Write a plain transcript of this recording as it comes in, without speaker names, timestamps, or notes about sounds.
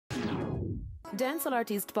Dancehall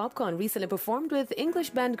artist Popcaan recently performed with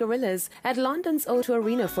English band Gorillaz at London's O2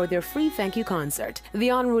 Arena for their free thank you concert. The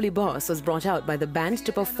unruly boss was brought out by the band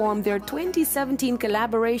to perform their 2017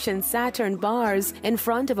 collaboration Saturn Bars in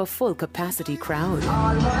front of a full capacity crowd.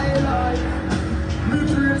 All my life, when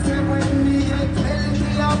me tell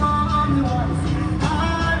me I'm all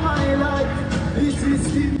my life, this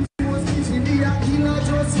is the most killer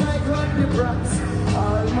just like on the brass.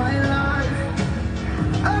 All my life,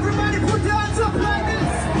 everybody put your hands up like this.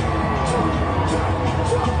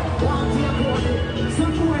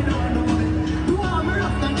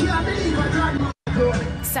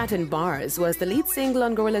 Saturn Bars was the lead single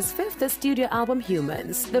on Gorillaz' fifth studio album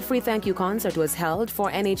Humans. The free thank you concert was held for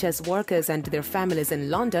NHS workers and their families in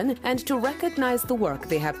London and to recognize the work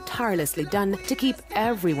they have tirelessly done to keep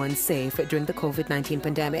everyone safe during the COVID-19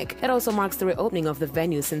 pandemic. It also marks the reopening of the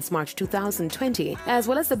venue since March 2020, as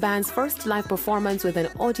well as the band's first live performance with an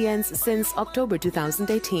audience since October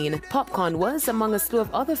 2018. Popcaan was among a slew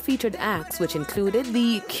of other featured acts, which included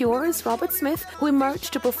The Cure's Robert Smith, who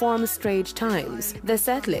emerged to perform Strange Times. The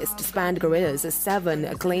set list spanned Gorillaz' 7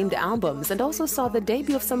 acclaimed albums and also saw the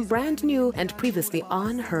debut of some brand new and previously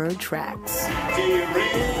unheard tracks. Do you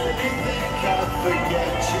really think I'll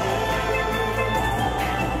forget you?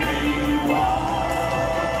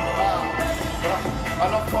 I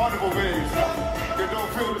love carnival waves. You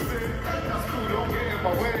don't feel the same. That's cool, don't get in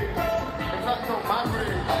my way. It's not so my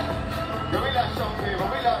way. We like champagne, but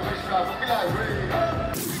we like rich guys, but we like rain.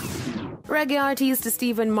 Reggae artist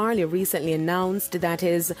Stephen Marley recently announced that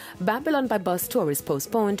his Babylon by Bus tour is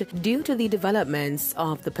postponed due to the developments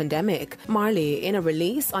of the pandemic. Marley, in a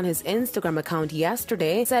release on his Instagram account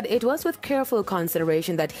yesterday, said it was with careful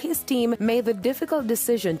consideration that his team made the difficult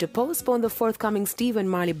decision to postpone the forthcoming Stephen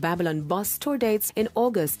Marley Babylon Bus tour dates in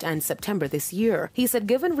August and September this year. He said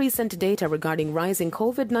given recent data regarding rising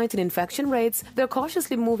COVID-19 infection rates, they're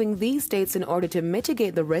cautiously moving these dates in order to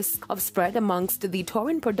mitigate the risk of spread amongst the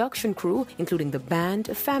touring production crew, including the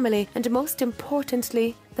band, family, and most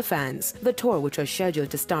importantly, the fans. The tour, which was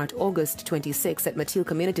scheduled to start August 26 at Mateel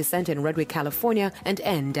Community Center in Redwood, California, and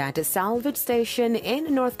end at a Salvage Station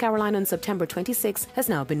in North Carolina on September 26, has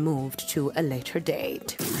now been moved to a later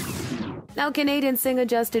date. Now, Canadian singer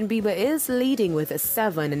Justin Bieber is leading with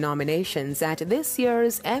 7 nominations at this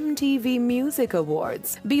year's MTV Music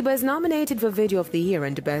Awards. Bieber is nominated for Video of the Year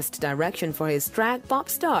and Best Direction for his track Pop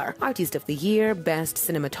Star, Artist of the Year, Best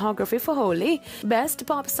Cinematography for Holy, Best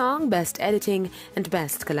Pop Song, Best Editing, and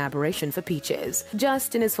Best Collaboration for Peaches.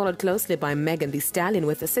 Justin is followed closely by Megan Thee Stallion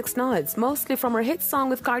with 6 nods, mostly from her hit song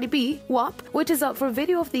with Cardi B, WAP, which is up for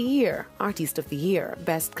Video of the Year, Artist of the Year,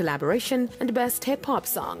 Best Collaboration, and Best Hip Hop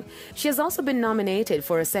Song. She has also been nominated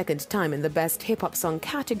for a second time in the Best Hip Hop Song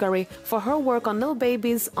category for her work on Lil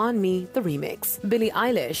Baby's On Me, the remix. Billie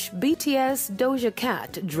Eilish, BTS, Doja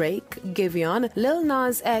Cat, Drake, Giveon, Lil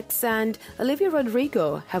Nas X, and Olivia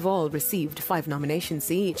Rodrigo have all received 5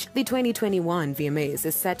 nominations each. The 2021 VMAs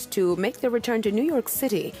is set to make their return to New York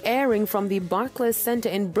City, airing from the Barclays Center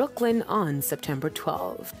in Brooklyn on September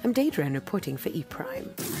 12. I'm Daedra reporting for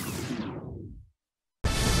ePrime.